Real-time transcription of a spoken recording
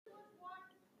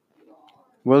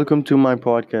Welcome to my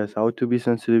podcast, How to Be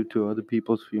Sensitive to Other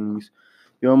People's Feelings.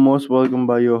 You're most welcome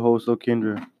by your host,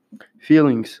 Lokendra.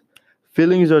 Feelings.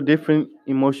 Feelings are different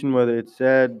emotion, whether it's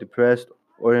sad, depressed,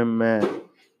 or mad.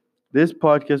 This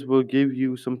podcast will give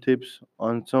you some tips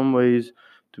on some ways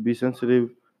to be sensitive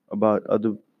about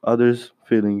others'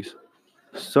 feelings.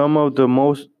 Some of the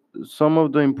most some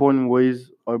of the important ways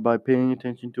are by paying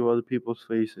attention to other people's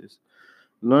faces,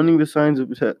 learning the signs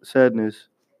of sadness,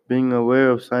 being aware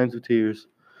of signs of tears.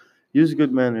 Use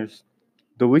good manners.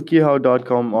 The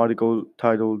WikiHow.com article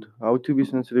titled How to Be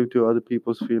Sensitive to Other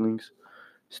People's Feelings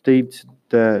states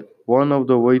that one of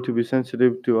the way to be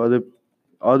sensitive to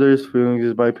others' feelings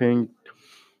is by paying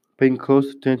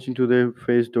close attention to their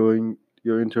face during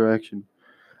your interaction.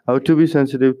 How to be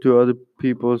sensitive to other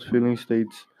people's feelings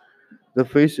states the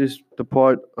face is the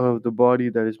part of the body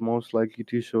that is most likely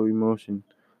to show emotion.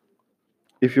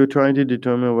 If you're trying to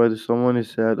determine whether someone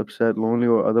is sad, upset, lonely,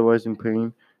 or otherwise in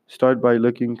pain, start by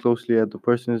looking closely at the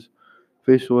person's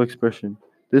facial expression.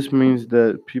 This means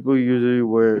that people usually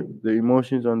wear the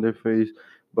emotions on their face.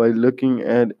 By looking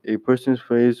at a person's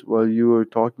face while you are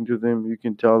talking to them, you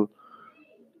can tell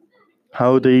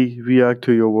how they react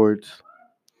to your words.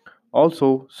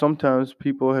 Also, sometimes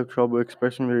people have trouble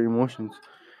expressing their emotions,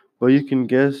 but you can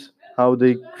guess how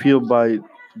they feel by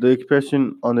the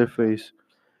expression on their face.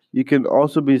 You can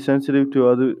also be sensitive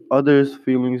to others'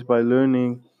 feelings by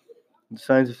learning the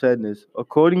signs of sadness.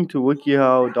 According to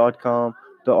WikiHow.com,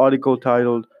 the article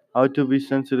titled "How to Be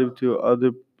Sensitive to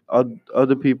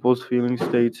Other People's Feelings"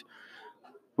 states,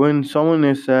 "When someone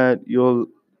is sad, you'll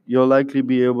likely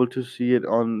be able to see it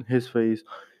on his face.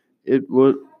 It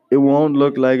would it won't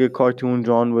look like a cartoon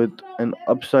drawn with an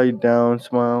upside down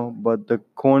smile, but the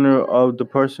corner of the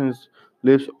person's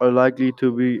lips are likely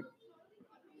to be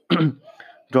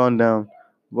drawn down,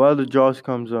 while the jaws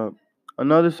comes up.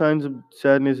 Another sign of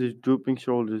sadness is drooping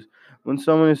shoulders. When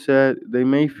someone is sad, they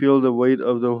may feel the weight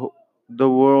of the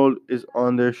world is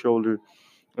on their shoulder,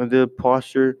 and their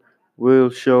posture will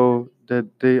show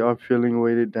that they are feeling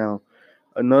weighted down.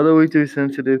 Another way to be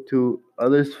sensitive to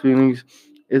others' feelings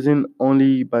isn't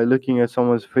only by looking at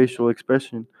someone's facial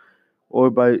expression or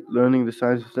by learning the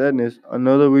signs of sadness.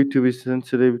 Another way to be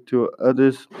sensitive to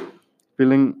others'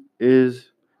 feeling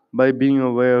is by being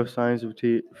aware of signs of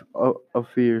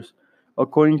fears.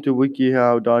 According to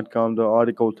WikiHow.com, the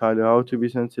article titled "How to Be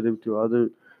Sensitive to Other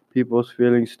People's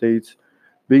Feelings" states,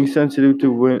 "Being sensitive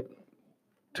to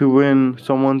when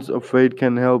someone's afraid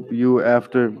can help you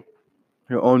after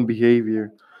your own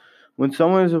behavior. When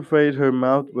someone is afraid, her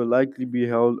mouth will likely be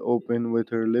held open with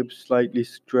her lips slightly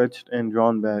stretched and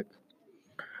drawn back.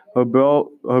 Her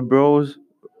brows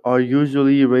are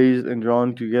usually raised and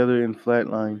drawn together in flat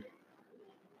line.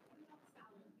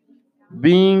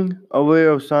 Being aware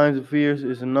of signs of fears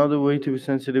is another way to be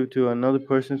sensitive to another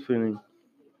person's feeling.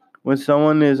 When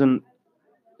someone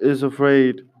is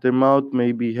afraid, their mouth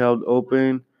may be held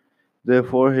open, their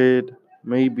forehead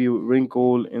may be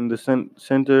wrinkled in the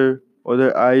center, or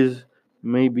their eyes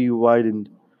may be widened.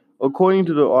 According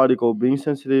to the article, being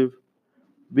sensitive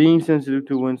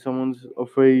to when someone's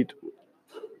afraid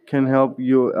can help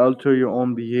you alter your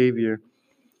own behavior.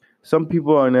 Some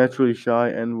people are naturally shy,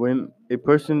 and when a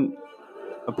person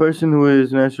who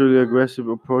is naturally aggressive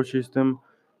approaches them,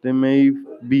 they may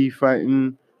be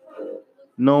frightened.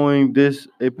 Knowing this,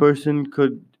 a person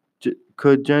could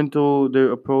gentle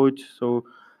their approach so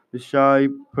the shy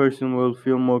person will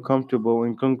feel more comfortable.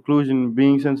 In conclusion,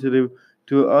 being sensitive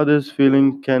to others'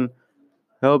 feeling can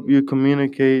help you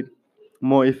communicate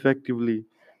more effectively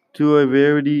to a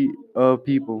variety of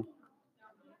people.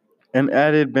 An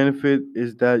added benefit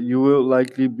is that you will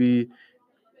likely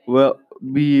well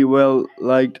be well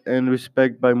liked and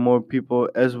respected by more people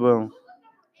as well.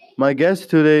 My guest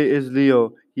today is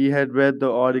Leo. He had read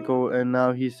the article and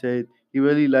now he said he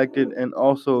really liked it, and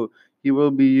also he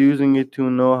will be using it to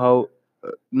know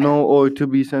or to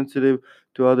be sensitive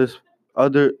to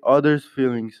others'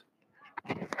 feelings.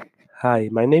 Hi,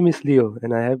 my name is Leo,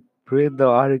 and I have read the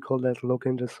article that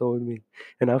Loken just showed me,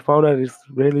 and I found that it's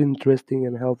really interesting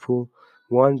and helpful.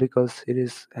 One, because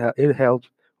it helps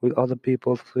with other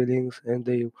people's feelings, and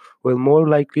they will more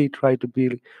likely try to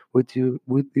be with you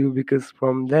because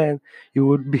from then you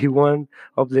would be one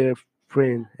of their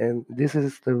friend, and this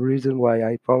is the reason why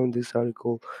I found this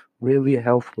article really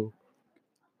helpful.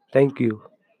 Thank you.